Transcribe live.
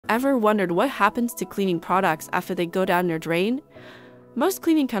ever wondered what happens to cleaning products after they go down your drain? Most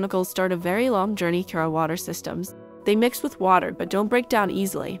cleaning chemicals start a very long journey through our water systems. They mix with water but don't break down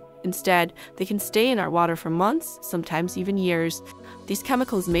easily. Instead, they can stay in our water for months, sometimes even years. These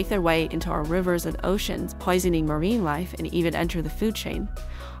chemicals make their way into our rivers and oceans, poisoning marine life and even enter the food chain.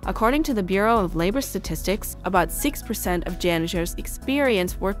 According to the Bureau of Labor Statistics, about 6% of janitors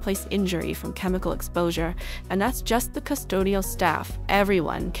experience workplace injury from chemical exposure, and that's just the custodial staff.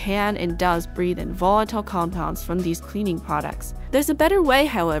 Everyone can and does breathe in volatile compounds from these cleaning products. There's a better way,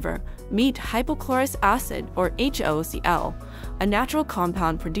 however. Meet hypochlorous acid, or HOCl, a natural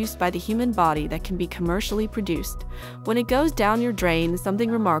compound produced by the human body that can be commercially produced. When it goes down your drain,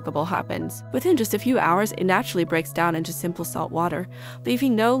 something remarkable happens. Within just a few hours, it naturally breaks down into simple salt water,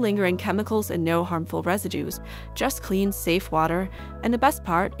 leaving no lingering chemicals and no harmful residues, just clean, safe water. And the best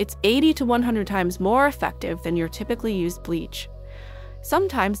part, it's 80 to 100 times more effective than your typically used bleach.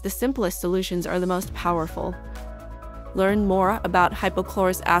 Sometimes the simplest solutions are the most powerful. Learn more about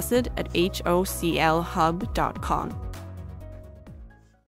hypochlorous acid at HOClHub.com.